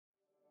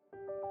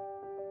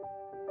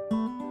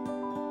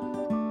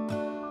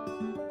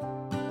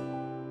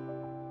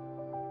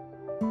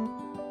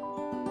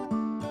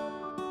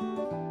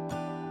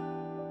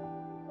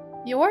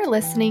You're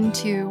listening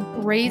to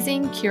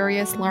Raising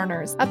Curious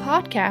Learners, a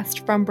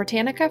podcast from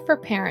Britannica for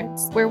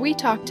Parents, where we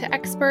talk to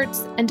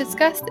experts and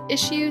discuss the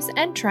issues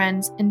and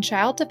trends in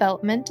child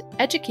development,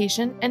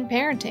 education, and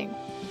parenting.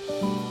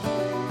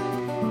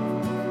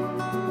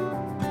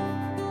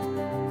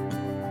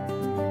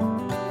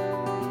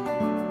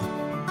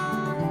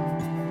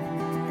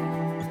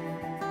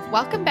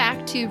 Welcome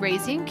back to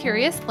Raising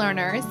Curious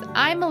Learners.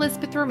 I'm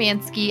Elizabeth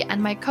Romanski,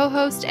 and my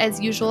co-host,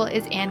 as usual,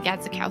 is Ann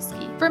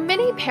Gadzikowski. For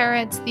many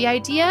parents, the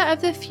idea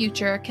of the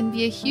future can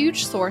be a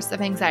huge source of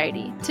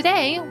anxiety.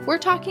 Today, we're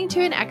talking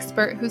to an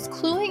expert who's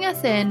cluing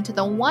us in to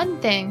the one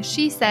thing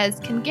she says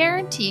can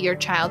guarantee your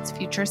child's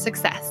future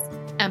success: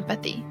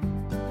 empathy.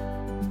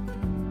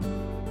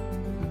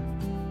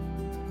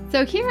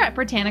 So here at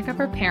Britannica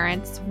for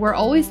Parents, we're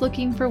always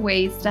looking for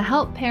ways to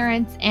help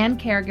parents and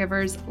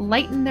caregivers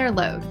lighten their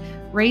load.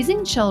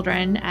 Raising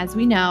children, as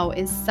we know,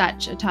 is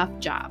such a tough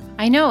job.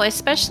 I know,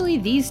 especially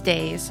these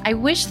days. I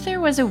wish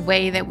there was a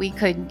way that we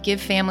could give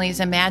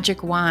families a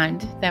magic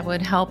wand that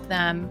would help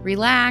them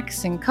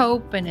relax and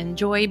cope and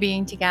enjoy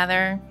being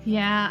together.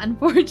 Yeah,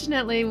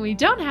 unfortunately, we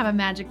don't have a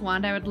magic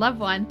wand. I would love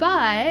one.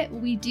 But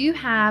we do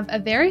have a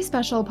very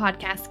special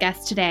podcast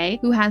guest today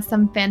who has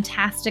some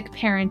fantastic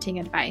parenting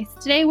advice.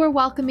 Today, we're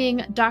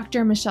welcoming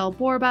Dr. Michelle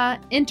Borba,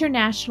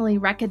 internationally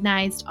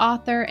recognized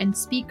author and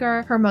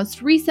speaker. Her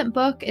most recent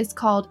book is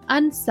called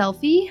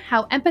Unselfie: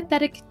 How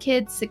Empathetic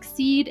Kids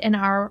Succeed in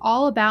Our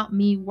All About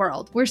Me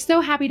World. We're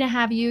so happy to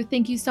have you.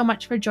 Thank you so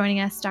much for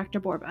joining us, Dr.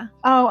 Borba.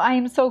 Oh, I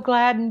am so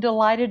glad and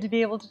delighted to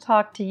be able to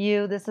talk to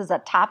you. This is a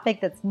topic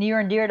that's near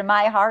and dear to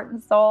my heart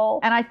and soul.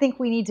 And I think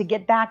we need to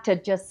get back to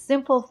just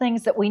simple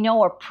things that we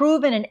know are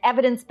proven and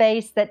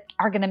evidence-based that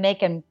are going to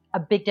make a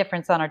big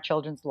difference on our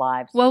children's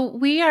lives. Well,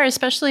 we are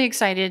especially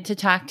excited to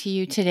talk to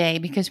you today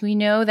because we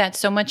know that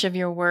so much of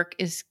your work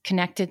is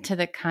connected to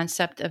the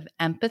concept of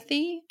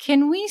empathy.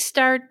 Can we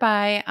start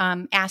by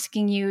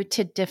asking you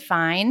to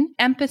define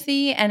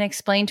empathy and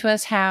explain to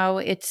us how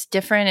it's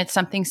different, it's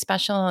something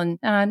special, and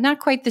not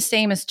quite the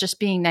same as just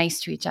being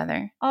nice to each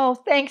other? Oh,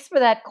 thanks for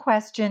that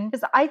question,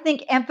 because I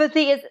think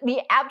empathy is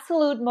the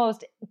absolute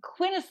most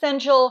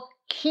quintessential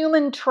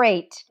human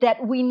trait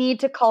that we need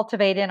to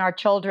cultivate in our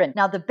children.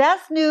 Now, the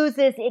best news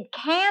is it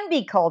can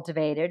be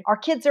cultivated. Our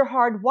kids are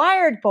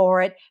hardwired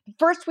for it.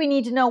 First, we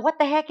need to know what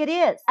the heck it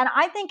is. And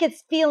I think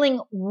it's feeling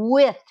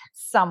with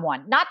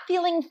someone, not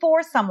feeling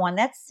for someone.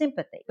 That's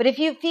sympathy. But if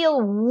you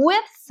feel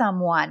with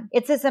someone,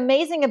 it's this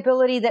amazing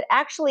ability that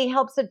actually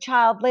helps a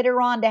child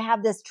later on to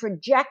have this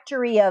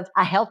trajectory of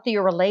a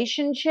healthier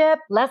relationship,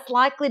 less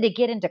likely to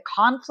get into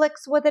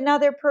conflicts with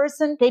another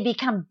person. They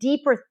become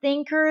deeper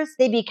thinkers.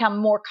 They become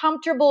more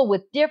comfortable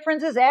with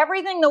differences.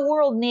 Everything the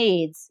world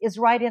needs is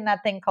right in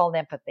that thing called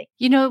empathy.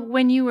 You know,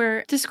 when you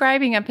were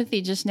describing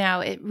empathy just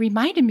now, it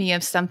reminded me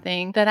of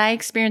something that I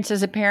experienced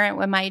as a parent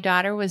when my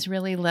daughter was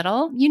really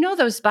little. You know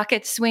those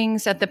bucket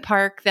swings at the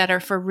park that are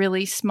for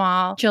really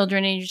small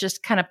children and you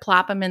just kind of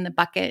plop them in the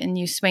bucket and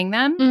you swing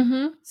them?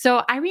 Mm-hmm.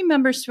 So I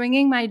remember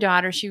swinging my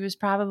daughter. She was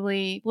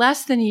probably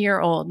less than a year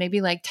old,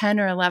 maybe like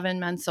 10 or 11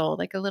 months old,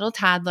 like a little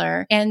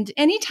toddler. And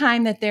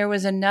anytime that there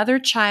was another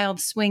child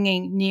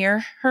swinging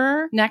near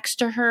her, next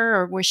to her,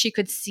 or where she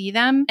could see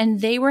them, and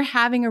they were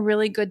having a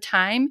really good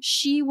time,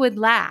 she would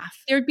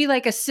laugh. There'd be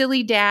like a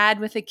silly dad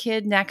with a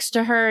kid next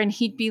to her, and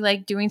he'd be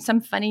like doing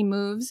some funny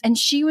moves, and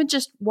she would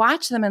just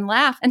watch them and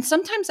laugh. And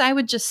sometimes I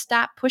would just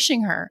stop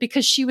pushing her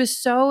because she was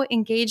so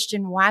engaged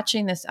in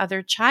watching this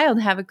other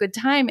child have a good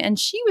time, and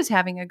she was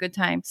having a good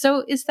time.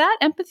 So is that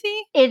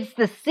empathy? It's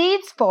the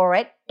seeds for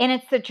it. And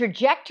it's the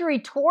trajectory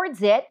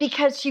towards it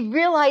because she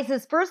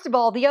realizes, first of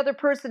all, the other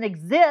person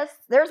exists.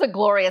 There's a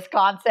glorious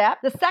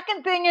concept. The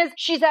second thing is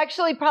she's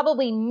actually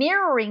probably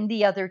mirroring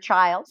the other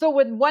child. So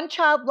when one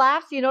child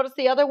laughs, you notice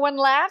the other one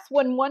laughs.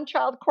 When one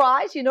child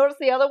cries, you notice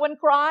the other one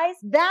cries.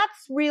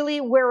 That's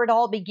really where it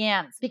all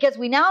begins, because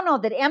we now know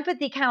that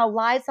empathy kind of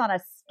lies on a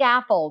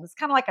scaffold. It's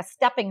kind of like a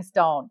stepping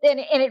stone. And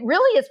it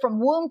really is from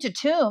womb to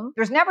tomb.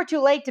 There's never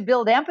too late to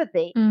build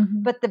empathy.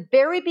 Mm-hmm. But the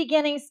very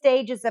beginning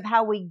stages of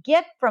how we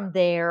get from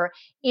there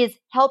is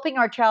helping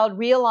our child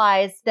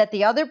realize that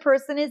the other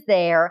person is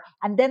there,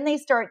 and then they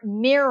start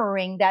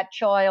mirroring that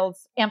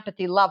child's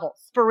empathy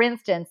levels. For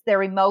instance,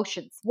 their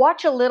emotions.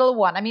 Watch a little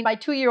one. I mean, my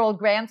 2-year-old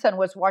grandson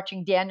was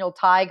watching Daniel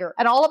Tiger,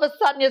 and all of a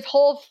sudden his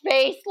whole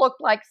face looked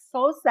like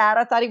so sad.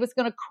 I thought he was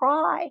going to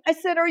cry. I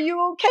said, "Are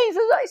you okay?" He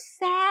says,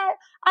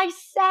 I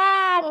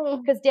sad.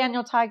 Because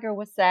Daniel Tiger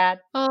was sad.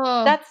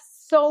 Oh. That's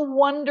so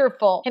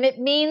wonderful. And it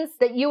means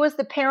that you as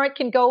the parent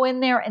can go in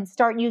there and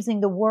start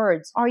using the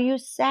words. Are you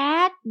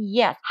sad?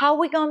 Yes. How are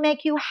we going to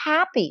make you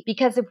happy?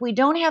 Because if we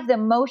don't have the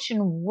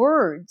emotion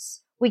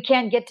words, we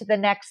can't get to the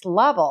next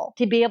level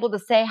to be able to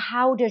say,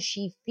 how does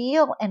she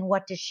feel and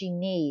what does she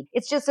need?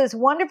 It's just this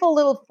wonderful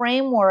little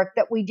framework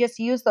that we just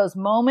use those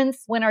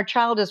moments when our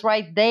child is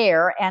right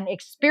there and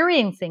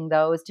experiencing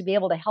those to be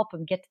able to help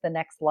them get to the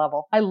next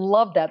level. I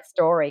love that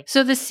story.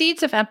 So the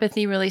seeds of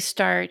empathy really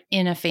start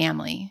in a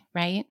family.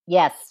 right?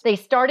 Yes, they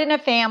start in a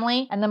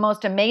family. And the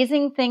most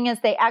amazing thing is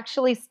they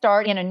actually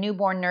start in a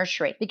newborn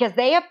nursery because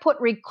they have put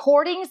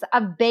recordings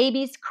of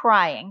babies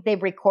crying.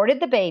 They've recorded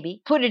the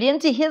baby, put it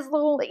into his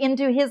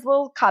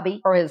little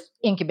cubby or his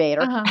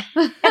incubator.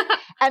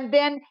 And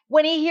then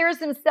when he hears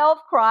himself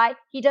cry,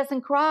 he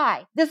doesn't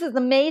cry. This is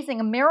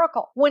amazing, a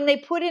miracle. When they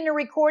put in a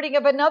recording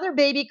of another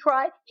baby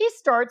cry, he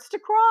starts to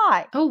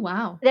cry. Oh,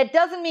 wow. That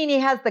doesn't mean he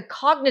has the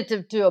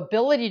cognitive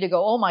ability to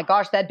go, oh my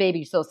gosh, that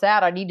baby's so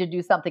sad. I need to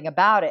do something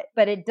about it.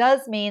 But it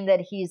does mean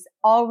that he's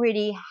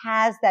already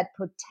has that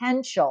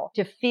potential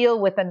to feel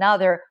with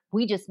another.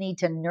 We just need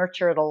to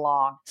nurture it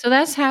along. So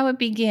that's how it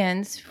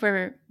begins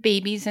for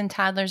babies and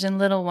toddlers and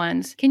little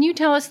ones. Can you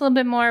tell us a little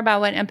bit more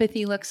about what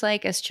empathy looks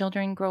like as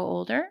children grow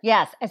older?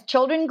 Yes, as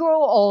children grow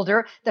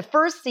older, the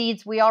first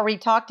seeds we already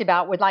talked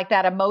about with like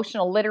that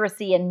emotional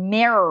literacy and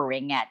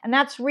mirroring it. And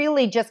that's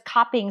really just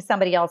copying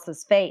somebody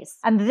else's face.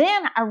 And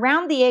then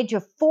around the age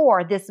of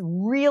 4, this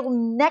real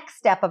next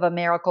step of a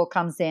miracle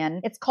comes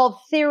in. It's called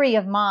theory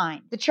of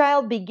mind. The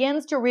child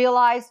begins to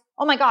realize,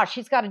 oh my gosh,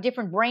 he's got a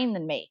different brain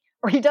than me,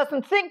 or he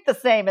doesn't think the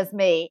same as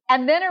me.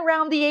 And then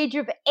around the age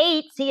of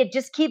 8, see, it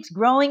just keeps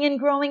growing and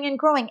growing and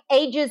growing.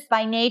 Ages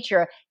by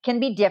nature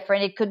can be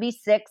different. It could be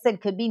 6,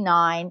 it could be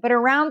 9. But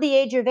around the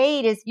age of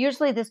 8 is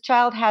usually this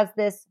child has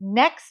this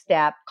next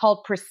step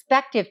called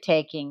perspective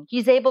taking.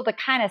 He's able to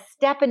kind of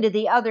step into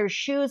the other's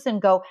shoes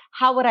and go,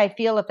 how would I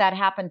feel if that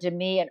happened to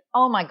me? And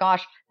oh my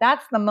gosh,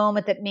 that's the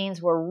moment that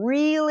means we're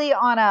really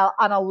on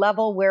a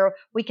level where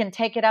we can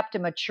take it up to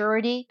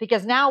maturity,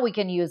 because now we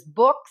can use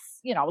books.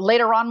 You know,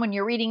 later on when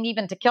you're reading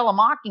even To Kill a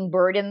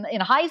Mockingbird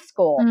in high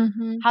school,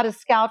 how does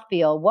Scout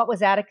feel? What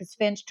was Atticus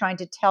Finch trying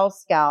to tell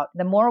Scout?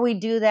 The more we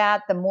do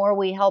that, the more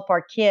we help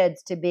our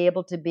kids to be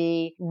able to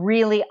be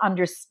really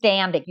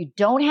understanding. You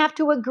don't have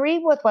to agree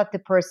with what the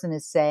person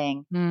is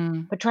saying,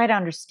 but try to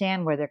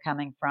understand where they're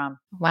coming from.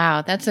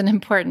 Wow, that's an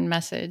important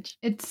message.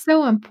 It's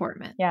so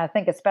important. Yeah, I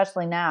think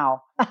especially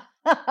now.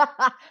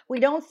 We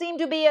don't seem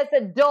to be as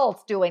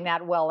adults doing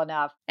that well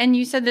enough. And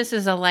you said this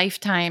is a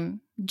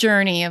lifetime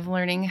journey of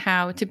learning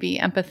how to be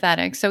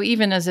empathetic. So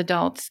even as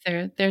adults,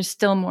 there's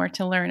still more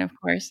to learn, of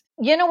course.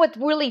 You know what's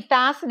really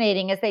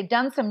fascinating is they've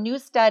done some new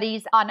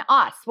studies on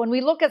us. When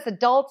we look as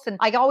adults, and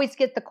I always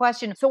get the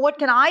question, so what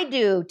can I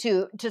do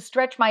to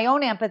stretch my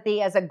own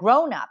empathy as a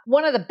grown-up?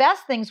 One of the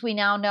best things we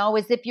now know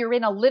is if you're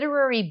in a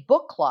literary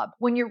book club,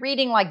 when you're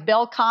reading like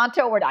Bel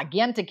Canto or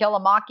again To Kill a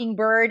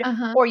Mockingbird,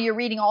 or you're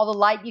reading All the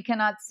Light You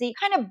Cannot See,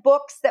 kind of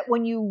books that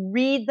when you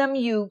read them,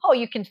 you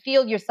can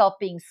feel yourself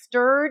being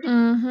stirred.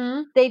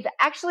 They've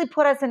actually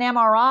put us in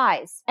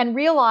MRIs and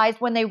realized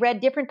when they read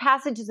different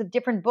passages of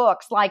different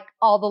books, like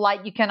All the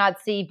Light You Cannot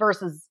See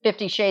versus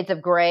 50 Shades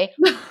of Grey,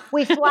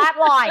 we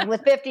flatlined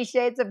with 50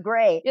 Shades of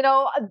Grey. You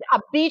know, a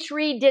beach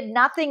read did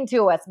nothing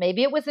to us.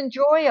 Maybe it was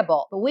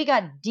enjoyable, but we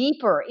got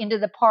deeper into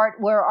the part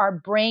where our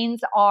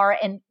brains are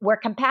and where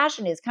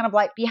compassion is, kind of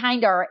like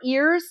behind our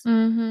ears.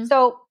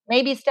 So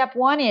maybe step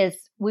 1 is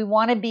we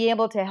want to be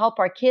able to help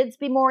our kids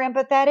be more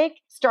empathetic.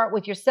 Start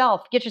with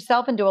yourself. Get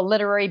yourself into a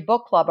literary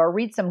book club or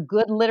read some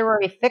good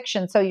literary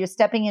fiction so you're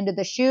stepping into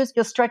the shoes.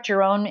 You'll stretch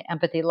your own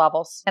empathy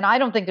levels. And I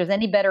don't think there's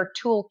any better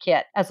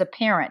toolkit as a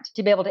parent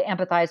to be able to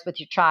empathize with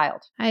your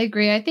child. I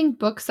agree. I think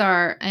books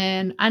are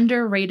an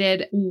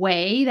underrated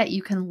way that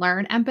you can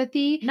learn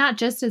empathy, not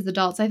just as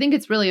adults. I think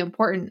it's really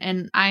important.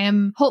 And I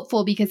am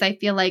hopeful because I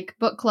feel like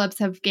book clubs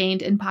have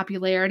gained in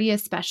popularity,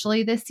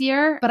 especially this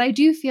year. But I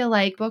do feel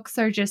like books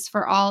are just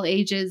for all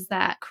ages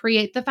that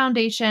create the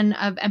foundation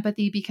of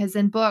empathy, because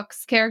in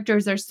books,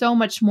 characters are so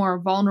much more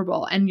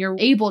vulnerable and you're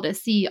able to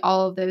see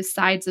all of those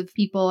sides of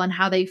people and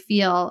how they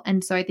feel.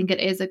 And so I think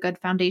it is a good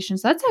foundation.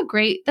 So that's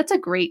a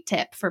great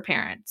tip for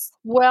parents.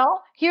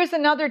 Well, here's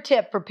another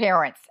tip for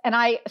parents. And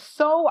I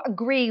so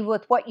agree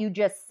with what you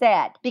just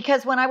said,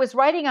 because when I was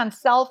writing on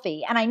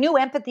Selfie and I knew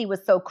empathy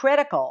was so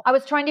critical, I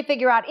was trying to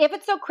figure out if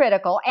it's so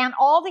critical and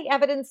all the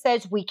evidence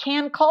says we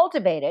can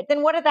cultivate it,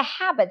 then what are the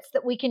habits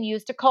that we can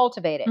use to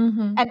cultivate it?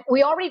 And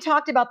we already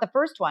talked about the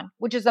first one,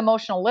 which is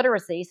emotional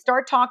literacy.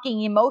 Start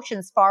talking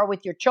emotions far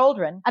with your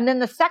children. And then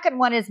the second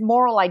one is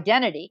moral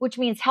identity, which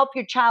means help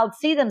your child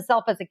see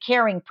themselves as a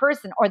caring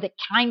person, or that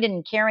kind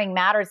and caring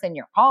matters in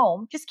your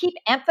home. Just keep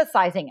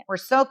emphasizing it. We're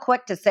so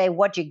quick to say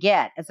what you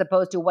get as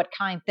opposed to what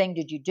kind thing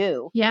did you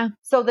do. Yeah.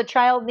 So the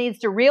child needs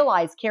to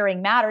realize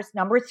caring matters.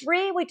 Number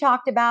 3, we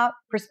talked about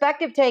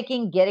perspective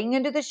taking, getting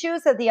into the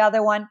shoes of the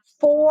other one.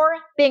 4,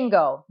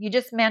 bingo. You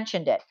just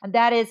mentioned it. And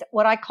that is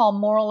what I call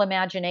moral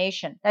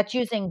imagination. That's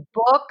using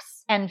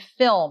books and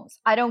films.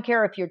 I don't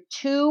care if you're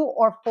 2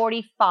 or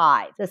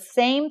 45. The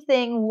same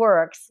thing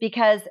works,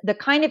 because the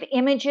kind of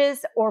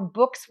images or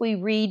books we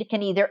read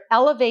can either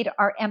elevate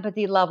our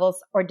empathy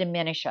levels or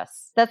diminish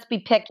us. Let's be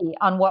picky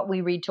on what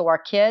we read to our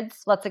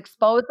kids. Let's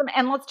expose them,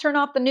 and let's turn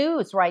off the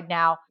news right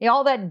now.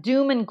 All that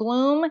doom and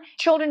gloom.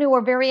 Children who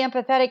are very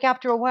empathetic,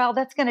 after a while,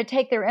 that's going to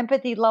take their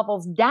empathy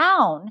levels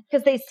down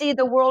because they see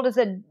the world as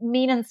a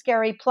mean and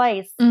scary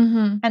place.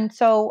 And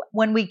so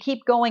when we keep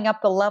keep going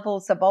up the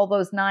levels of all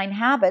those 9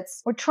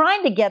 habits, we're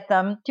trying to get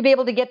them to be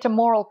able to get to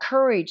moral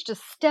courage, to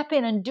step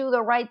in and do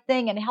the right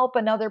thing and help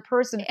another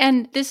person.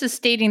 And this is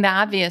stating the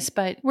obvious,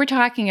 but we're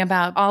talking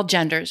about all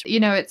genders. You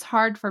know, it's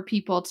hard for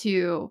people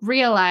to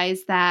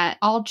realize that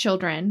all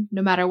children,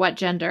 no matter what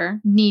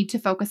gender, need to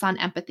focus on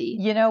empathy.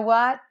 You know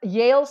what?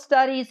 Yale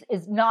Studies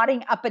is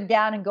nodding up and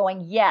down and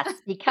going, yes,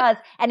 because,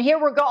 and here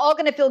we're all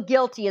going to feel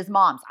guilty as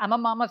moms. I'm a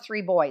mom of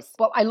 3 boys.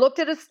 But I looked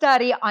at a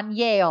study on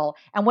Yale,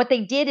 and what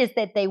they did is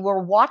that they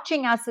were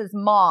watching us as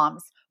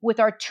moms with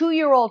our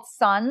 2-year-old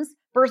sons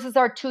versus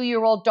our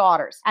 2-year-old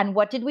daughters. And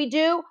what did we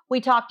do? We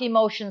talked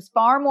emotions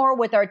far more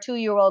with our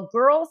 2-year-old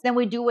girls than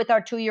we do with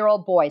our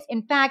 2-year-old boys.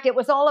 In fact, it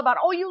was all about,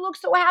 oh, you look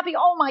so happy.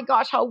 Oh my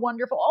gosh, how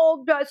wonderful.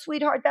 Oh,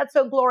 sweetheart, that's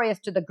so glorious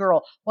to the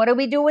girl. What do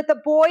we do with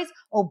the boys?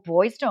 Oh,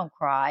 boys don't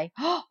cry.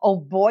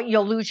 Oh boy,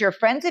 you'll lose your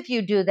friends if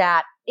you do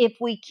that. If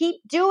we keep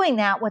doing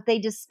that, what they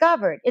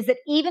discovered is that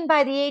even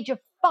by the age of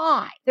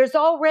 5, there's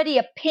already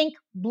a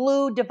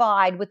pink-blue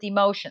divide with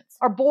emotions.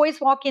 Our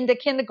boys walk into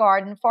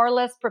kindergarten far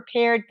less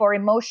prepared for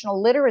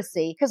emotional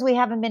literacy because we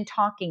haven't been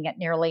talking it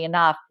nearly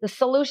enough. The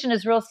solution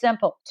is real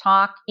simple.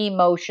 Talk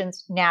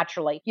emotions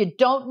naturally. You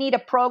don't need a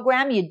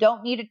program. You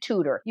don't need a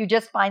tutor. You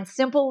just find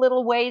simple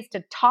little ways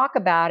to talk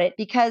about it,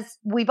 because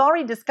we've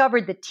already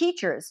discovered that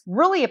teachers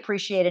really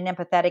appreciate an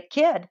empathetic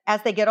kid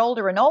as they get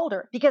older and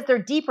older, because they're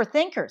deeper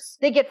thinkers.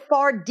 They get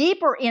far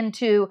deeper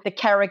into the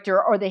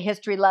character or the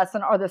history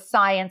lesson or the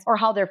science or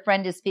how their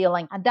friend is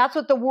feeling. And that's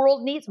what the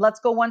world needs. Let's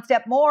go one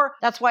step more.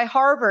 That's why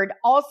Harvard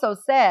also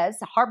says,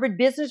 Harvard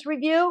Business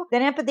Review,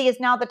 that empathy is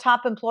now the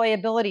top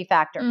employability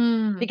factor,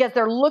 because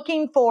they're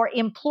looking for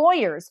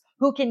employers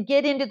who can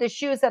get into the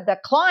shoes of the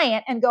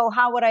client and go,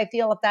 how would I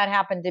feel if that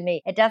happened to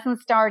me? It doesn't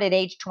start at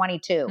age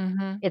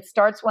 22. It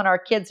starts when our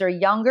kids are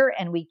younger,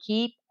 and we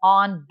keep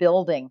on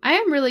building. I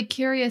am really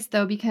curious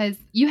though, because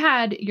you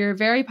had your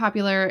very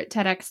popular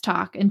TEDx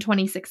talk in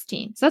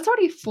 2016. So that's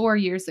already 4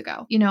 years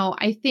ago. You know,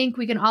 I think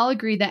we can all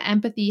agree that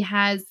empathy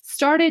has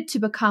started to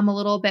become a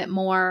little bit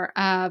more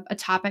of a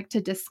topic to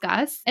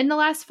discuss in the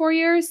last 4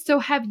 years. So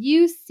have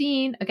you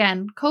seen,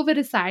 again, COVID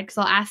aside, because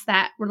I'll ask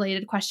that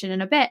related question in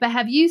a bit, but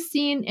have you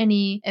seen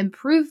any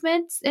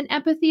improvements in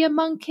empathy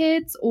among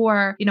kids,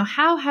 or, you know,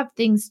 how have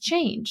things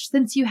changed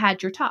since you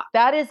had your talk?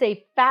 That is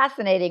a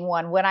fascinating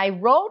one. When I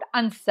wrote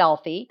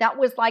Unselfie, that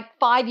was like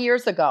 5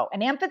 years ago,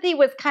 and empathy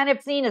was kind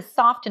of seen as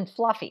soft and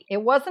fluffy.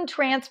 It wasn't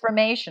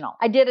transformational.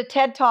 I did a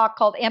TED talk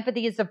called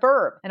Empathy is a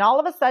Verb, and all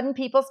of a sudden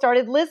people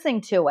started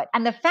listening to it.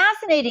 And the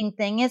fascinating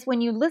thing is,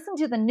 when you listen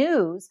to the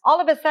news, all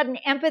of a sudden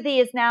empathy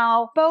is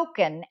now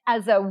spoken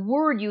as a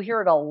word. You hear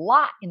it a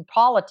lot in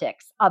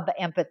politics of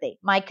empathy.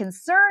 My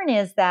concern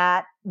is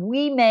that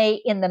we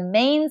may, in the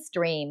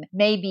mainstream,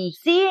 may be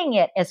seeing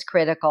it as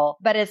critical,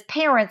 but as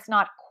parents,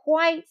 not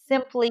quite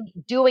simply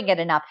doing it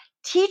enough.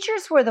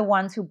 Teachers were the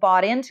ones who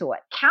bought into it.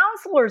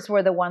 Counselors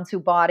were the ones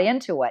who bought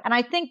into it. And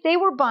I think they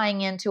were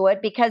buying into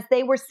it because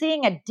they were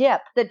seeing a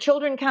dip. The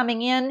children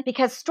coming in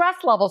because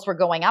stress levels were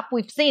going up.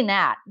 We've seen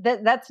that.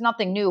 That's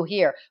nothing new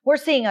here. We're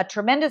seeing a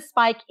tremendous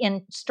spike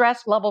in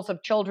stress levels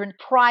of children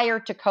prior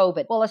to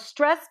COVID. Well, as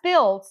stress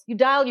builds, you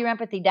dial your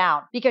empathy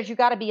down because you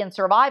got to be in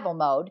survival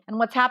mode. And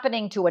what's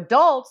happening to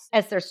adults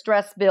as their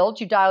stress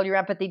builds, you dial your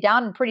empathy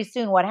down. And pretty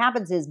soon what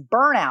happens is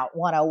burnout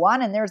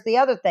 101. And there's the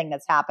other thing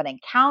that's happening.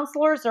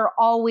 Counselors are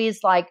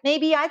always like,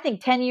 maybe I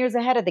think 10 years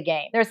ahead of the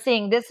game. They're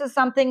seeing this is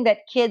something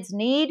that kids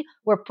need.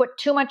 We're put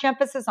too much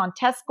emphasis on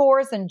test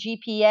scores and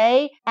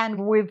GPA,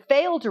 and we've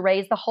failed to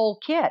raise the whole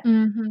kid.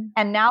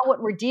 And now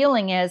what we're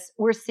dealing is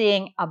we're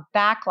seeing a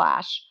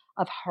backlash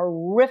of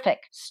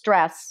horrific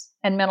stress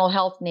and mental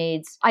health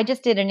needs. I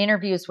just did an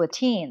interviews with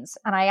teens,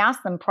 and I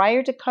asked them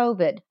prior to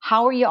COVID,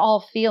 how are you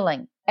all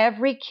feeling?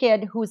 Every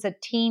kid who's a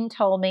teen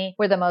told me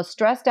we're the most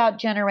stressed out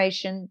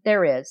generation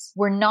there is.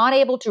 We're not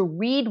able to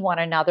read one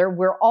another.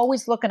 We're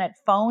always looking at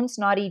phones,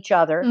 not each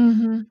other.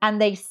 And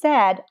they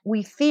said,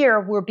 we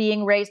fear we're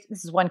being raised.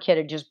 This is one kid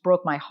who just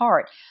broke my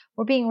heart.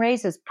 We're being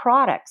raised as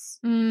products,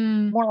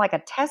 more like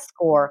a test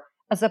score.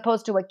 As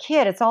opposed to a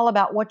kid, it's all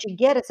about what you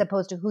get as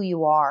opposed to who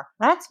you are.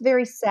 That's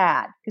very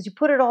sad because you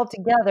put it all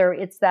together.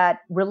 It's that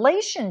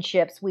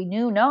relationships we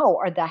know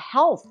are the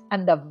health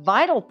and the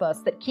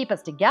vitalness that keep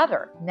us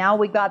together. Now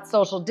we've got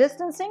social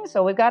distancing,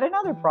 so we've got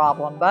another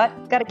problem, but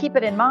got to keep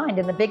it in mind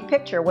in the big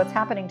picture, what's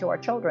happening to our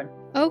children.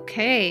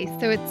 Okay,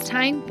 so it's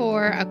time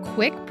for a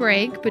quick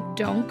break, but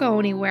don't go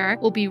anywhere.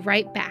 We'll be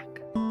right back.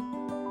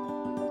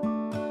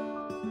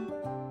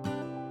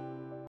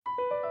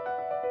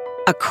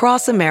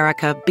 Across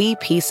America,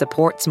 BP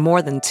supports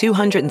more than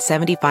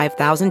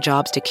 275,000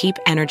 jobs to keep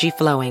energy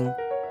flowing.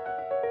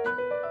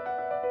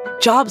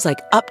 Jobs like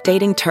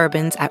updating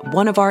turbines at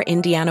one of our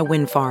Indiana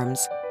wind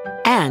farms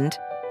and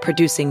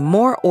producing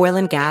more oil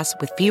and gas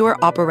with fewer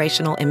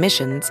operational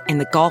emissions in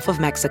the Gulf of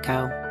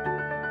Mexico.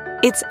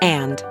 It's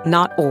and,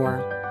 not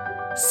or.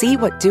 See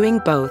what doing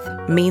both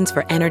means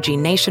for energy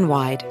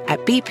nationwide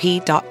at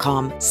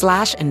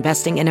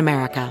bp.com/investing in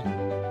America.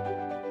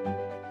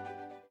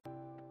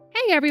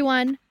 Hey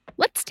everyone,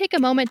 let's take a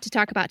moment to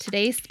talk about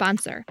today's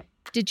sponsor.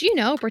 Did you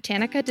know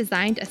Britannica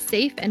designed a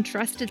safe and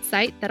trusted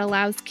site that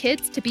allows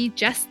kids to be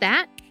just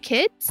that,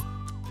 kids?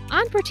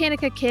 On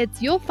Britannica Kids,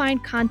 you'll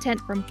find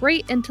content from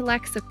great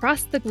intellects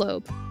across the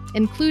globe,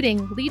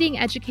 including leading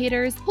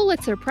educators,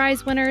 Pulitzer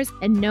Prize winners,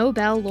 and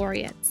Nobel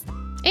laureates.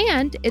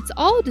 And it's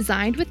all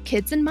designed with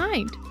kids in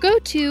mind. Go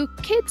to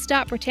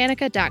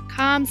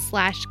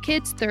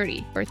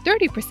kids.britannica.com/kids30 for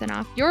 30%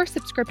 off your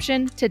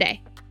subscription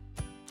today.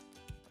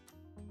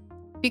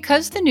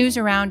 Because the news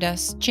around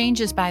us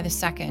changes by the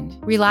second,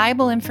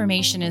 reliable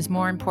information is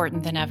more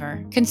important than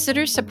ever.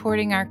 Consider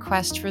supporting our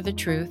quest for the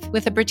truth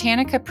with a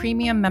Britannica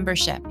Premium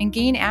membership and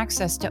gain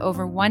access to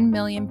over 1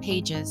 million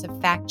pages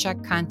of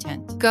fact-check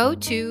content. Go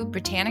to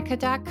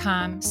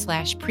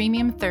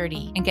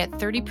Britannica.com/premium30 and get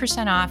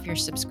 30% off your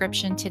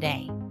subscription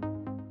today.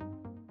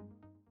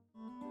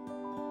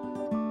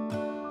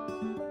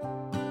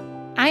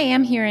 I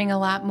am hearing a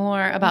lot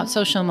more about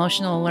social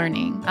emotional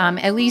learning,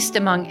 at least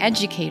among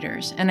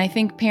educators. And I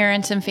think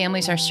parents and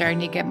families are starting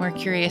to get more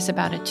curious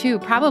about it too,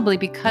 probably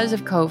because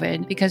of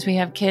COVID, because we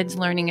have kids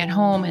learning at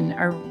home and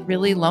are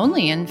really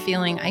lonely and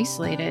feeling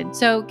isolated.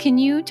 So can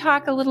you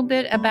talk a little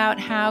bit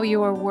about how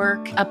your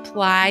work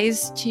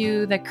applies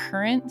to the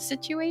current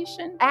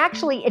situation?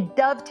 Actually, it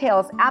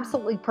dovetails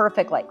absolutely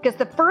perfectly, because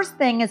the first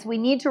thing is we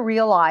need to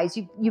realize,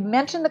 you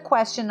mentioned the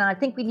question, and I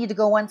think we need to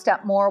go one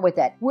step more with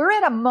it. We're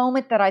at a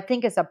moment that I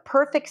think is a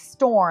perfect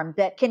storm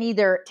that can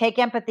either take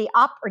empathy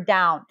up or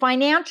down.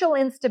 Financial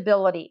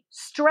instability,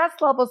 stress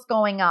levels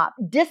going up,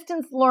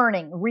 distance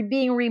learning,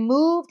 being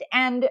removed,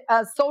 and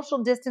social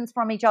distance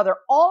from each other.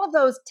 All of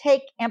those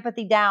take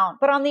empathy down.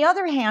 But on the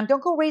other hand,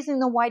 don't go raising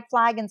the white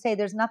flag and say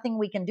there's nothing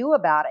we can do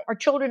about it. Our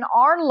children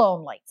are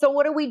lonely. So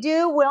what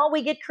do? Well,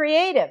 we get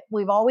creative.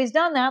 We've always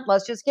done that.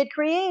 Let's just get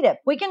creative.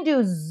 We can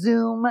do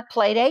Zoom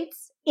play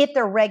dates if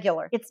they're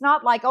regular. It's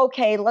not like,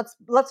 okay, let's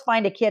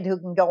find a kid who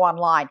can go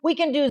online. We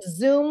can do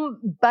Zoom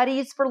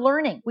buddies for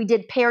learning. We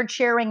did paired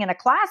sharing in a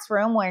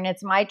classroom when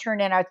it's my turn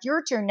and it's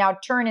your turn. Now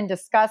turn and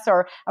discuss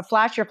or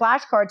flash your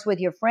flashcards with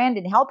your friend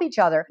and help each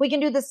other. We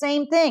can do the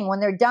same thing when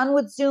they're done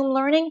with Zoom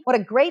learning. What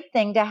a great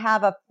thing to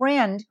have a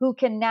friend who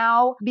can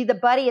now be the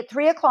buddy at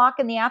 3:00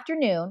 in the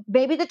afternoon.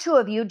 Maybe the two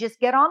of you just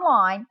get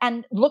online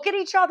and look at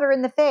each other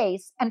in the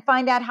face and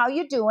find out how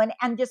you're doing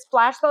and just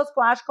flash those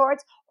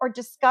flashcards or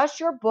discuss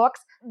your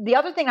books. The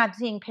other thing I'm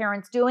seeing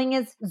parents doing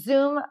is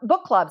Zoom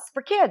book clubs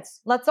for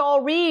kids. Let's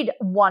all read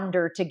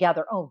Wonder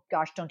together. Oh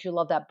gosh, don't you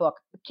love that book?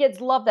 The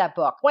kids love that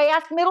book. Well, I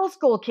ask middle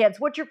school kids,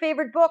 what's your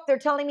favorite book? They're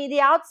telling me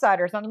The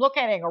Outsiders. I'm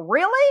looking at it and go,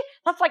 really?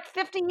 That's like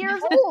 50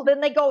 years old.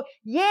 And they go,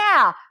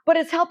 yeah, but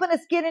it's helping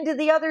us get into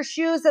the other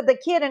shoes of the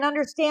kid and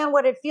understand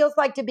what it feels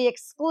like to be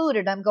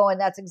excluded. I'm going,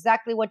 that's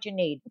exactly what you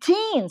need.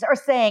 Teens are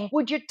saying,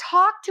 would you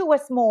talk to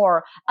us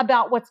more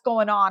about what's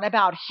going on,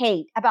 about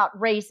hate, about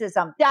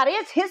racism? That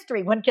is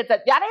history. When kids say,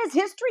 that is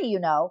history, you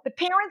know. But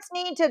parents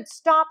need to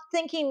stop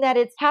thinking that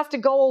it has to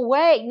go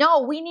away.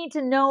 No, we need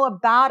to know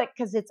about it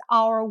because it's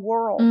our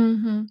world.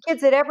 Mm-hmm.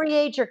 Kids at every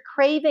age are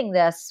craving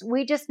this.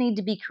 We just need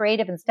to be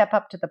creative and step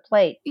up to the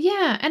plate.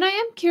 Yeah. And I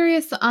am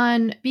curious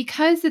on,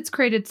 because it's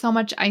created so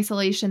much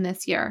isolation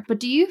this year, but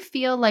do you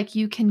feel like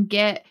you can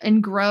get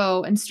and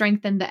grow and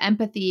strengthen the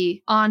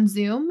empathy on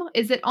Zoom?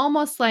 Is it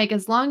almost like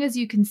as long as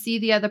you can see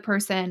the other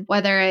person,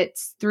 whether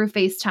it's through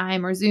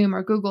FaceTime or Zoom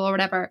or Google or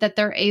whatever, that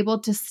they're able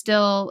to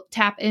still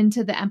tap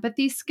into the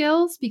empathy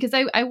skills? Because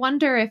I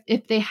wonder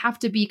if they have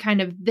to be kind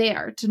of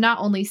there to not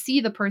only see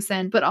the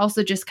person, but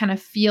also just kind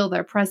of feel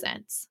their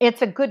presence.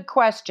 It's a good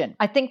question.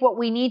 I think what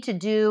we need to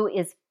do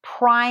is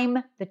prime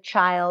the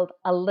child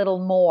a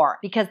little more,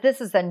 because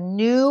this is a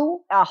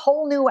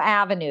whole new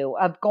avenue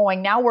of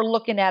going, now we're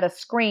looking at a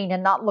screen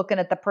and not looking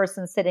at the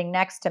person sitting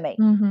next to me.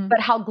 Mm-hmm. But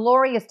how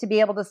glorious to be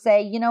able to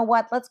say, you know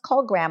what, let's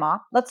call grandma,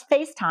 let's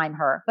FaceTime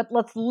her, but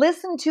let's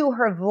listen to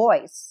her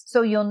voice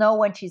so you'll know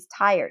when she's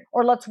tired,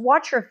 or let's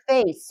watch her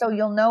face so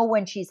you'll know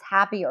when she's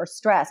happy or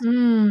stressed.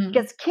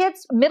 Because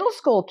kids, middle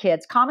school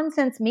kids, Common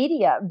Sense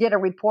Media did a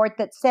report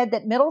that said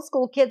that middle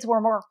school kids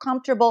were more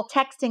comfortable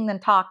texting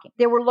than talking.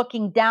 They were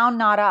looking down,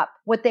 not up.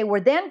 What they were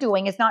then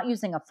doing is not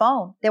using a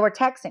phone. They were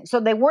texting. So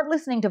they weren't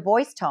listening to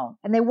voice tone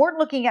and they weren't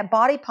looking at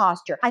body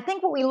posture. I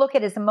think what we look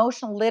at as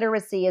emotional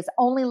literacy is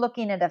only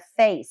looking at a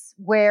face,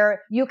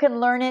 where you can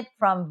learn it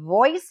from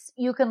voice,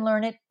 you can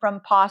learn it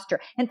from posture.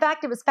 In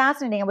fact, it was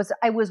fascinating.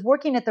 I was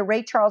working at the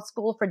Ray Charles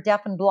School for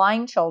Deaf and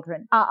Blind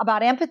Children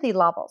about empathy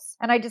levels.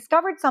 And I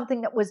discovered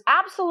something that was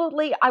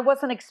absolutely, I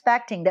wasn't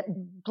expecting, that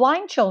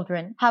blind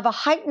children have a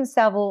heightened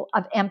level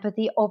of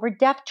empathy over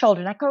deaf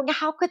children. I go,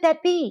 how could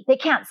that be? They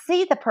can't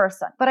see the person.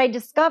 But I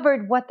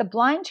discovered what the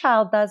blind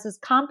child does is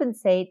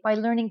compensate by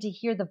learning to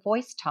hear the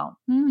voice tone.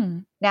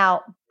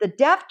 Now, The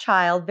deaf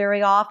child,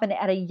 very often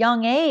at a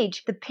young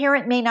age, the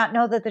parent may not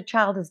know that the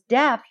child is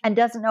deaf and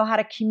doesn't know how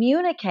to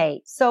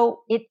communicate.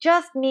 So it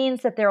just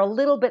means that they're a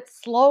little bit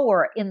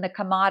slower in the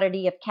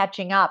commodity of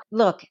catching up.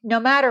 Look, no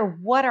matter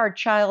what our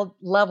child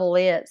level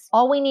is,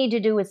 all we need to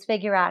do is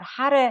figure out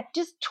how to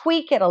just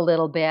tweak it a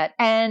little bit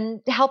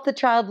and help the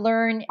child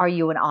learn. Are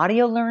you an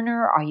audio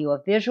learner? Are you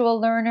a visual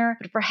learner?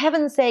 But for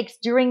heaven's sakes,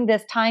 during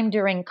this time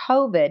during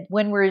COVID,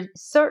 when we're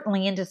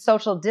certainly into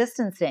social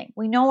distancing,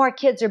 we know our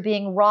kids are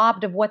being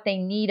robbed of what they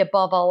need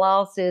above all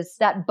else is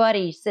that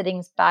buddy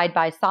sitting side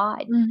by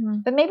side. Mm-hmm.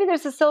 But maybe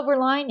there's a silver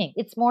lining.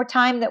 It's more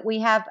time that we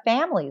have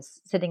families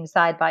sitting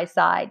side by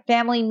side,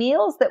 family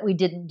meals that we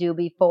didn't do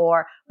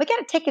before. We got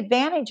to take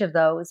advantage of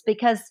those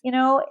because,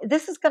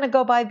 this is going to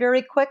go by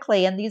very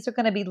quickly. And these are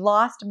going to be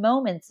lost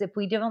moments if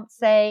we don't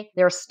say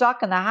they're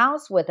stuck in the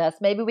house with us.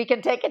 Maybe we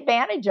can take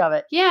advantage of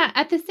it. Yeah.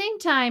 At the same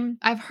time,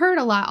 I've heard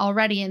a lot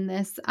already in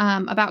this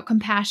about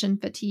compassion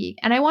fatigue.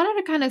 And I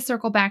wanted to kind of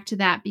circle back to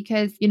that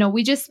because,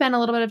 we just spent a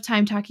little bit of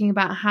time talking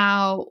about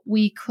how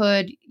we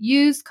could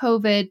use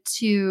COVID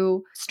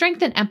to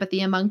strengthen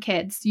empathy among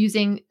kids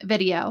using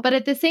video. But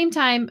at the same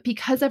time,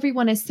 because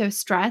everyone is so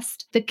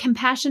stressed, the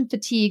compassion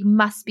fatigue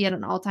must be at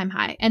an all-time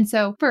high. And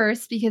so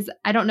first, because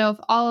I don't know if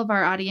all of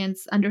our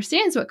audience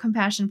understands what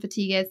compassion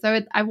fatigue is,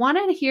 so I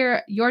wanted to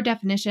hear your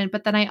definition,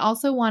 but then I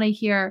also want to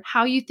hear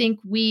how you think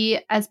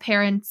we as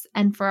parents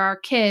and for our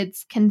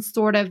kids can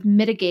sort of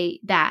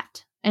mitigate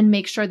that and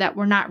make sure that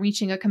we're not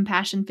reaching a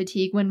compassion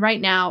fatigue when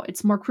right now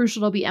it's more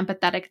crucial to be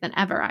empathetic than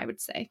ever, I would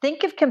say.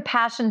 Think of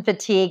compassion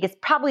fatigue as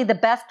probably the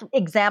best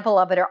example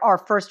of it are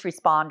first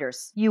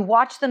responders. You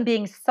watch them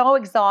being so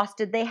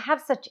exhausted. They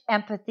have such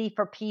empathy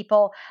for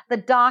people, the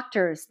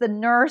doctors, the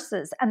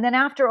nurses. And then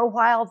after a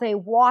while, they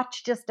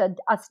watch just a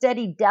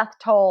steady death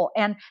toll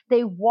and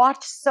they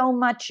watch so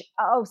much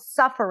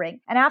suffering.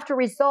 And after a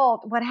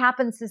result, what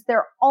happens is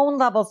their own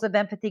levels of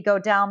empathy go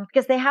down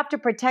because they have to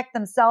protect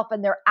themselves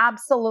and they're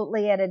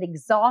absolutely at an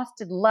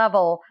exhausted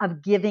level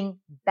of giving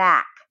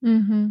back.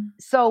 Mm-hmm.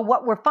 So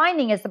what we're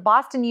finding is the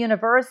Boston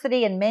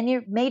University and many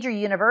major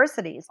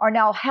universities are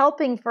now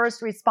helping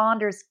first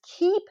responders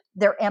keep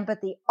their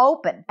empathy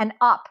open and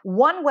up.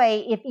 One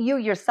way, if you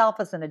yourself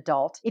as an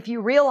adult, if you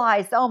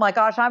realize, oh my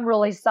gosh, I'm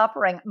really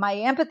suffering, my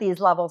empathy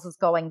levels is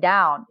going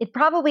down, it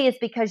probably is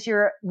because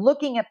you're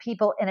looking at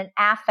people in an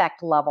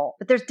affect level.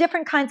 But there's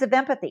different kinds of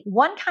empathy.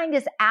 One kind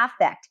is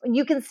affect. And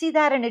you can see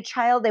that in a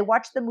child. They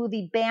watch the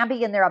movie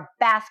Bambi and they're a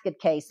basket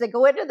case. They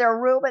go into their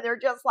room and they're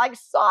just like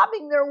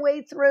sobbing their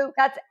way through.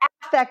 That's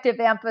affective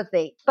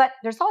empathy. But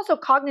there's also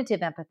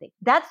cognitive empathy.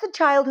 That's the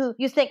child who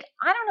you think,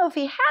 I don't know if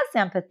he has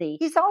empathy.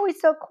 He's always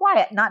so quiet.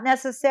 Not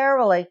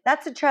necessarily.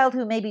 That's a child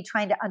who may be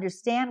trying to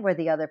understand where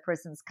the other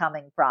person's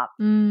coming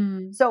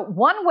from. So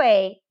one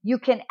way you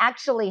can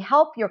actually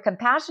help your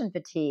compassion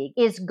fatigue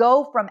is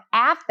go from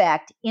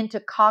affect into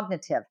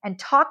cognitive and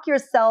talk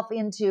yourself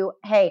into,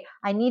 hey,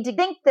 I need to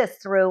think this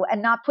through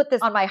and not put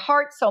this on my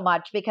heart so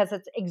much because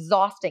it's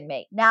exhausting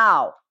me.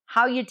 Now,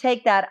 how you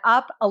take that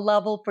up a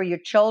level for your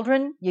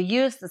children, you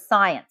use the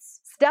science.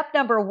 Step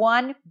number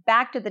 1,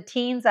 back to the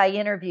teens I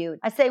interviewed.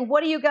 I say,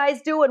 what are you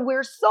guys doing?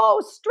 We're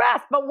so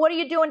stressed, but what are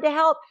you doing to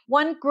help?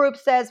 One group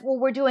says, well,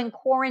 we're doing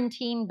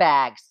quarantine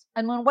bags.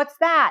 And then what's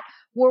that?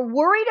 We're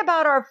worried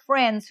about our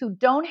friends who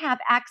don't have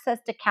access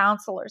to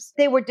counselors.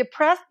 They were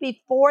depressed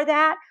before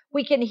that.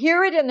 We can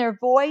hear it in their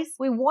voice.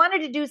 We wanted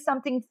to do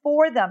something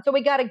for them. So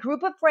we got a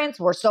group of friends.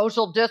 We're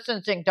social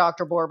distancing,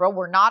 Dr. Borba.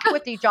 We're not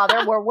with each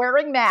other. We're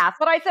wearing masks.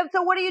 But I said,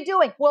 so what are you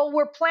doing? Well,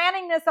 we're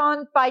planning this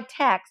on by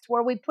text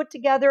where we put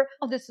together,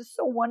 oh, this is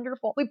so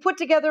wonderful. We put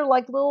together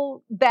like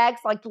little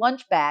bags, like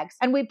lunch bags,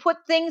 and we put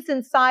things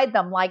inside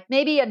them, like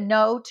maybe a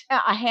note,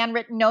 a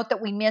handwritten note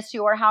that we miss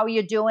you or how are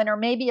you doing, or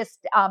maybe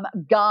a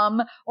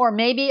gum, or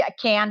maybe a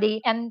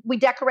candy. And we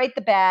decorate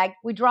the bag.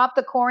 We drop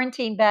the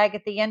quarantine bag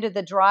at the end of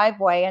the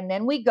driveway and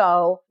then we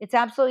go. It's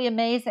absolutely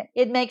amazing.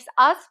 It makes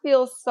us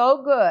feel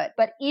so good.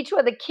 But each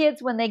of the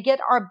kids, when they get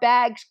our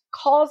bags,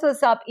 calls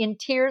us up in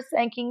tears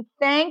thanking,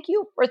 thank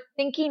you for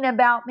thinking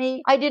about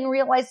me. I didn't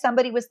realize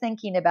somebody was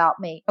thinking about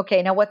me.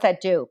 Okay, now what's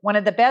that do? One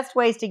of the best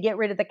ways to get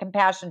rid of the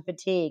compassion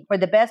fatigue, or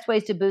the best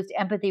ways to boost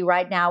empathy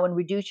right now and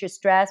reduce your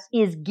stress,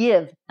 is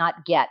give,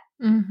 not get.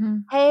 Mm-hmm.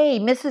 Hey,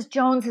 Mrs.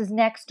 Jones is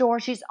next door.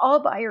 She's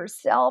all by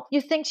herself.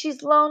 You think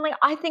she's lonely?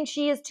 I think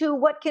she is too.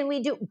 What can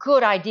we do?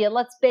 Good idea.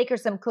 Let's bake her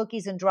some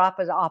cookies and drop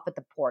it off at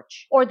the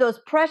porch. Or those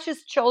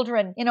precious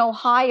children in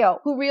Ohio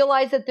who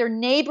realized that their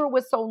neighbor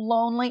was so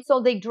lonely, so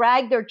they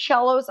dragged their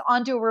cellos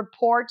onto her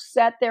porch,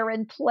 sat there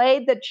and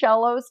played the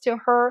cellos to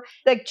her.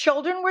 The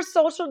children were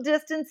social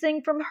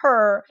distancing from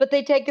her, but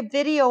they take a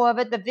video of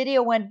it. The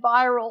video went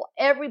viral.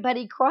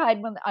 Everybody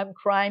cried. When I'm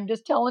crying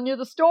just telling you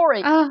the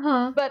story.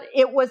 But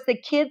it was the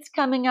kids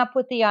coming up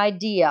with the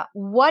idea.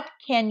 What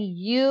can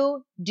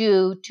you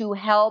do to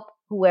help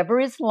whoever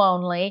is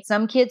lonely.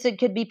 Some kids, it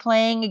could be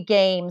playing a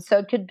game. So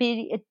it could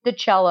be the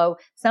cello.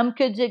 Some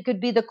kids, it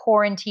could be the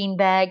quarantine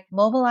bag.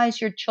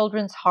 Mobilize your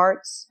children's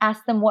hearts.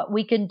 Ask them what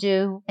we can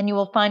do. And you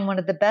will find one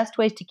of the best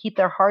ways to keep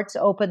their hearts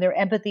open, their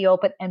empathy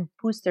open, and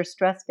boost their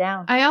stress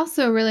down. I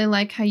also really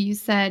like how you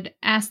said,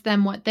 ask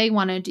them what they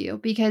want to do,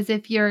 because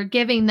if you're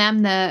giving them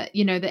the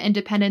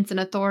independence and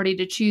authority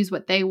to choose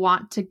what they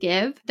want to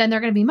give, then they're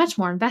going to be much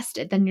more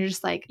invested than you're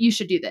just like, you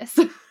should do this.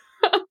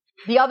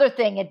 The other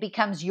thing, it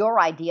becomes your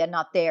idea,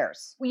 not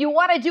theirs. What you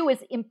want to do is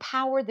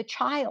empower the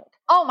child.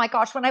 Oh my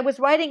gosh, when I was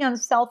writing on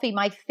Selfie,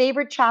 my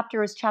favorite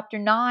chapter is chapter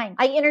 9.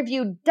 I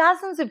interviewed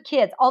dozens of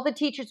kids. All the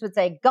teachers would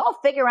say, go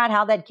figure out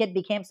how that kid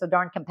became so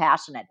darn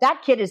compassionate.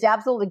 That kid is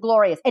absolutely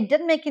glorious. It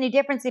didn't make any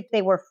difference if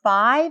they were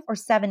 5 or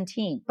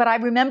 17. But I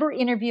remember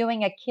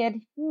interviewing a kid,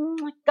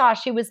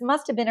 he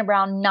must have been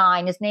around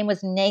 9. His name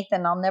was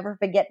Nathan. I'll never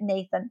forget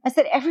Nathan. I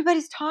said,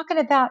 everybody's talking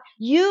about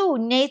you,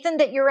 Nathan,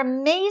 that you're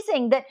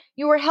amazing, that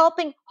you were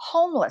helping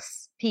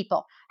homeless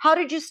people. How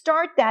did you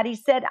start that? He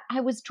said, I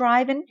was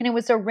driving and it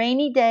was a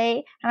rainy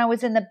day and I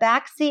was in the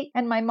back seat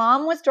and my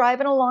mom was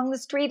driving along the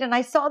street and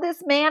I saw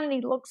this man and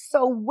he looked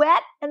so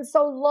wet and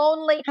so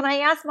lonely. And I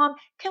asked Mom,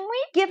 can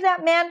we give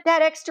that man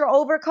that extra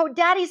overcoat?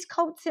 Daddy's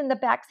coat's in the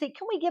back seat.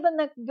 Can we give him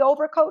the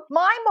overcoat?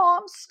 My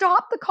mom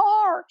stopped the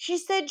car. She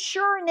said,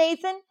 sure,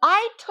 Nathan.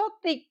 I took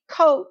the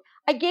coat.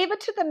 I gave it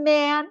to the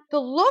man. The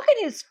look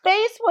in his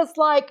face was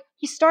like,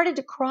 he started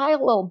to cry a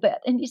little bit.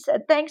 And he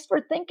said, thanks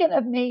for thinking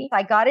of me.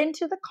 I got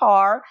into the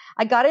car.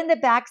 I got in the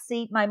back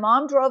seat. My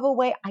mom drove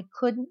away. I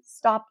couldn't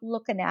stop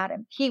looking at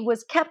him. He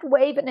was kept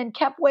waving and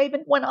kept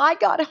waving. When I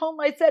got home,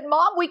 I said,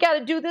 Mom, we got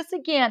to do this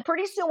again.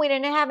 Pretty soon we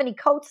didn't have any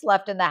coats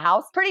left in the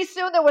house. Pretty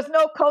soon there was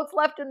no coats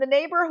left in the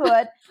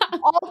neighborhood.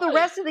 All the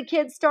rest of the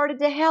kids started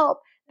to help.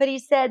 But he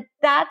said,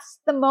 that's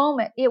the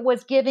moment. It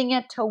was giving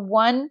it to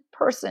one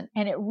person.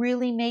 And it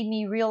really made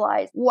me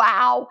realize,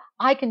 wow,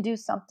 I can do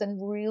something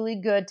really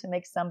good to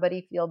make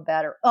somebody feel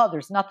better. Oh,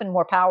 there's nothing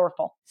more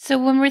powerful. So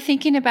when we're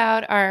thinking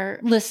about our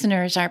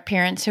listeners, our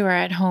parents who are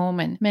at home,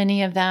 and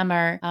many of them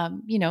are,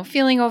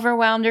 feeling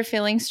overwhelmed or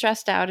feeling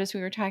stressed out, as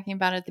we were talking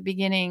about at the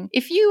beginning,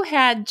 if you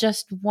had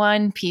just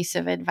one piece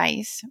of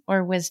advice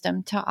or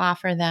wisdom to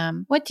offer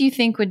them, what do you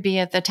think would be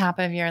at the top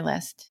of your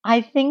list?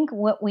 I think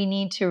what we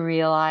need to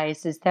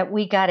realize is that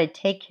we got to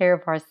take care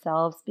of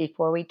ourselves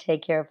before we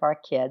take care of our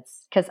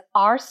kids, because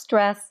our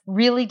stress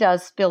really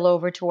does spill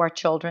over to our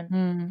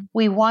children.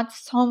 We want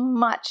so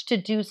much to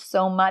do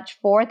so much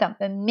for them.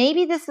 And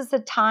maybe this is a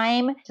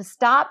time to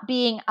stop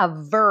being a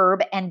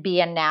verb and be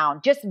a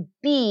noun. Just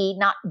be,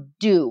 not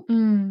do.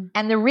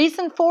 And the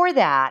reason for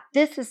that,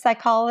 this is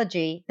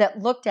psychology that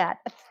looked at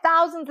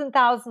thousands and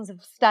thousands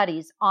of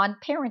studies on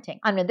parenting.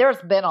 I mean,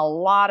 there's been a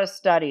lot of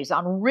studies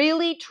on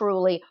really,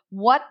 truly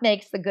what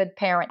makes a good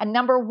parent. And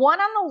number one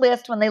on the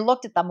list, when they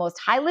looked at the most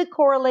highly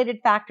correlated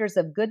factors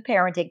of good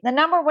parenting, the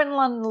number one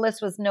on the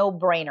list was no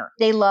brainer.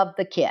 They love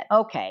the kid.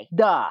 Okay,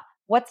 duh.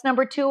 What's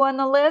number 2 on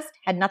the list?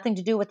 Had nothing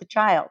to do with the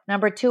child.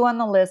 Number 2 on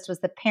the list was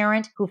the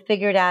parent who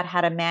figured out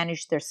how to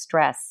manage their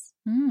stress.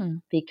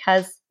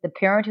 Because the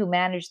parent who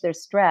managed their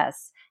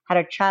stress had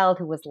a child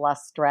who was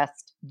less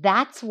stressed.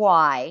 That's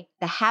why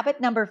the habit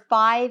number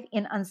 5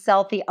 in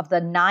Unselfie of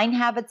the 9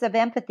 habits of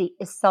empathy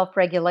is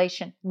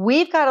self-regulation.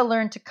 We've got to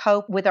learn to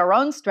cope with our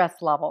own stress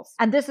levels.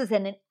 And this is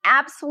an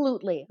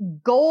absolutely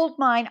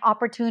goldmine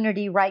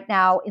opportunity right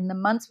now in the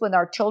months when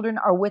our children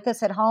are with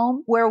us at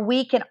home, where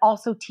we can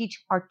also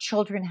teach our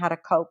children how to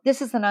cope.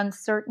 This is an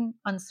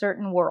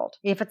uncertain world.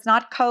 If it's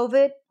not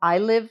COVID, I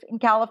live in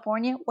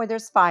California where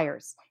there's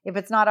fires. If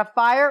it's not a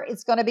fire,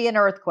 it's going to be an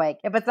earthquake.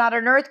 If it's not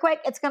an earthquake,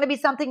 it's going to be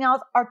something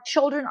else. Our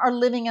children are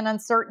living in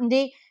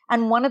uncertainty.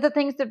 And one of the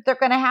things that they're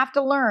going to have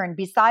to learn,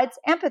 besides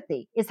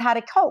empathy, is how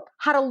to cope,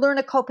 how to learn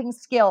a coping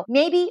skill.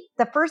 Maybe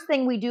the first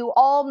thing we do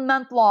all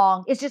month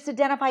long is just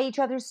identify each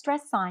other's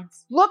stress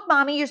signs. Look,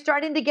 Mommy, you're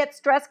starting to get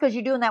stressed because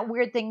you're doing that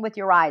weird thing with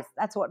your eyes.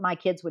 That's what my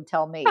kids would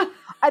tell me.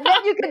 And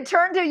then you can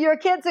turn to your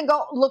kids and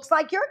go, looks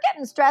like you're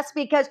getting stressed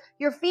because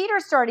your feet are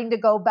starting to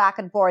go back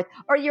and forth,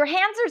 or your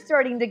hands are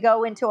starting to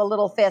go into a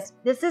little fist.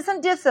 This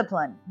isn't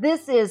discipline.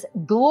 This is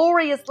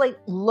gloriously,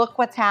 look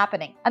what's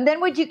happening. And then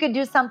what you could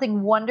do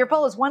something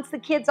wonderful is once the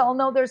kids all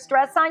know their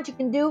stress signs, you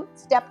can do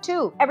step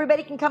 2.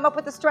 Everybody can come up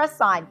with a stress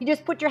sign. You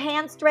just put your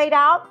hand straight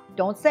out.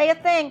 Don't say a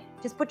thing.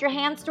 Just put your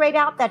hand straight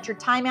out. That's your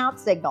timeout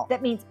signal.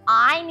 That means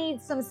I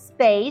need some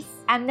space.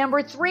 And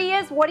number 3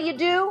 is, what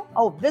do?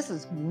 Oh, this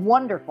is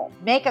wonderful.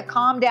 Make a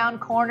calm down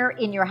corner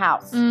in your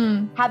house.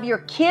 Have your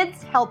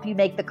kids help you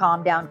make the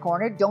calm down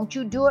corner. Don't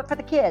you do it for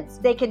the kids.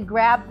 They can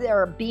grab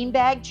their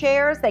beanbag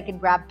chairs. They can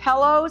grab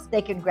pillows.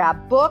 They can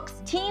grab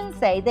books. Teens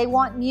say they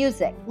want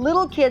music.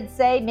 Little kids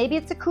say maybe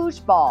it's a koosh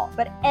ball.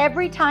 But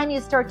every time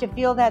you start to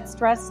feel that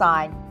stress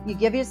sign, You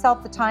give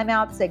yourself the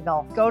timeout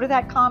signal. Go to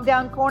that calm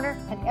down corner,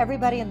 and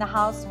everybody in the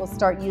house will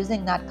start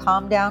using that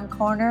calm down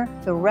corner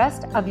the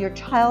rest of your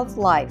child's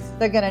life.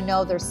 They're going to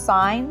know their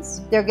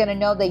signs. They're going to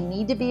know they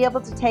need to be able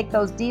to take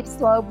those deep,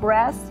 slow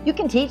breaths. You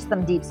can teach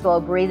them deep,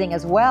 slow breathing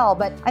as well,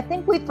 but I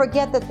think we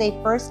forget that they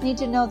first need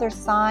to know their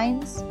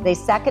signs. They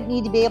second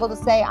need to be able to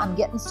say, I'm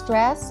getting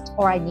stressed,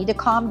 or I need to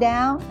calm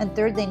down. And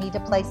third, they need a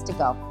place to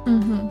go.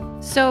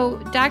 So,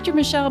 Dr.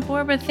 Michelle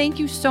Borba, thank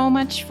you so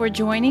much for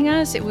joining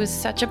us. It was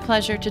such a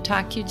pleasure to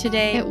talk to you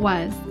today. It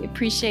was. We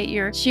appreciate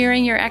your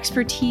sharing your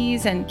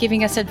expertise and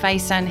giving us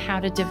advice on how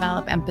to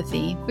develop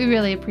empathy. We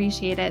really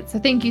appreciate it. So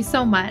thank you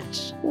so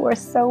much. You're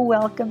so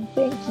welcome.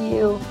 Thank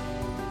you.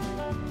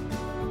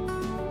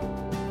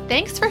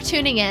 Thanks for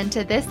tuning in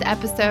to this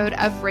episode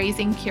of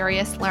Raising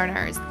Curious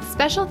Learners.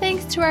 Special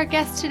thanks to our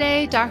guest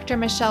today, Dr.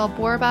 Michelle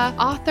Borba,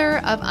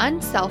 author of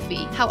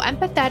Unselfie: How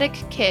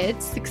Empathetic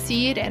Kids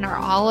Succeed in Our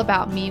All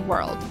About Me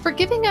World, for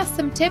giving us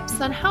some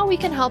tips on how we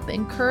can help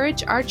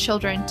encourage our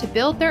children to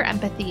build their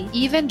empathy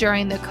even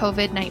during the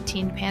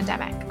COVID-19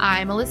 pandemic.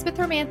 I'm Elizabeth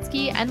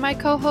Romanski, and my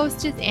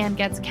co-host is Ann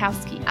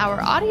Getzkowski.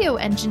 Our audio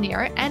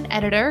engineer and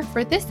editor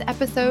for this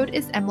episode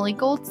is Emily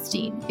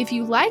Goldstein. If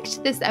you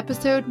liked this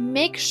episode,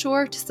 make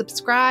sure to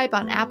subscribe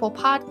on Apple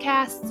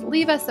Podcasts,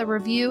 leave us a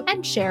review,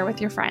 and share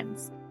with your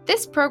friends.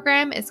 This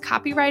program is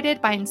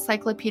copyrighted by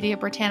Encyclopedia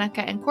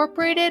Britannica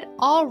Incorporated,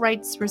 all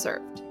rights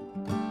reserved.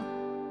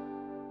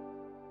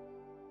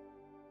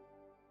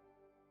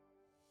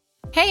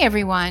 Hey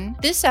everyone!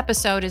 This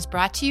episode is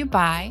brought to you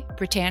by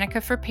Britannica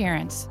for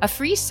Parents, a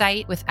free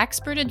site with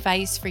expert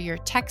advice for your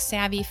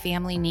tech-savvy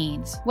family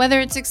needs. Whether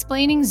it's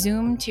explaining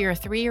Zoom to your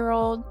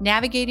 3-year-old,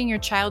 navigating your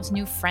child's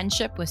new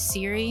friendship with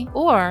Siri,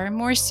 or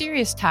more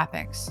serious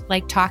topics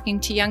like talking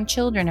to young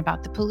children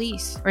about the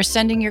police or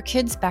sending your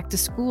kids back to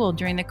school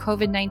during the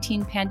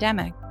COVID-19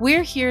 pandemic,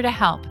 we're here to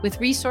help with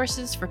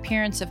resources for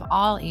parents of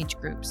all age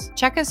groups.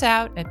 Check us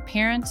out at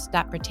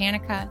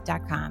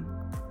parents.britannica.com.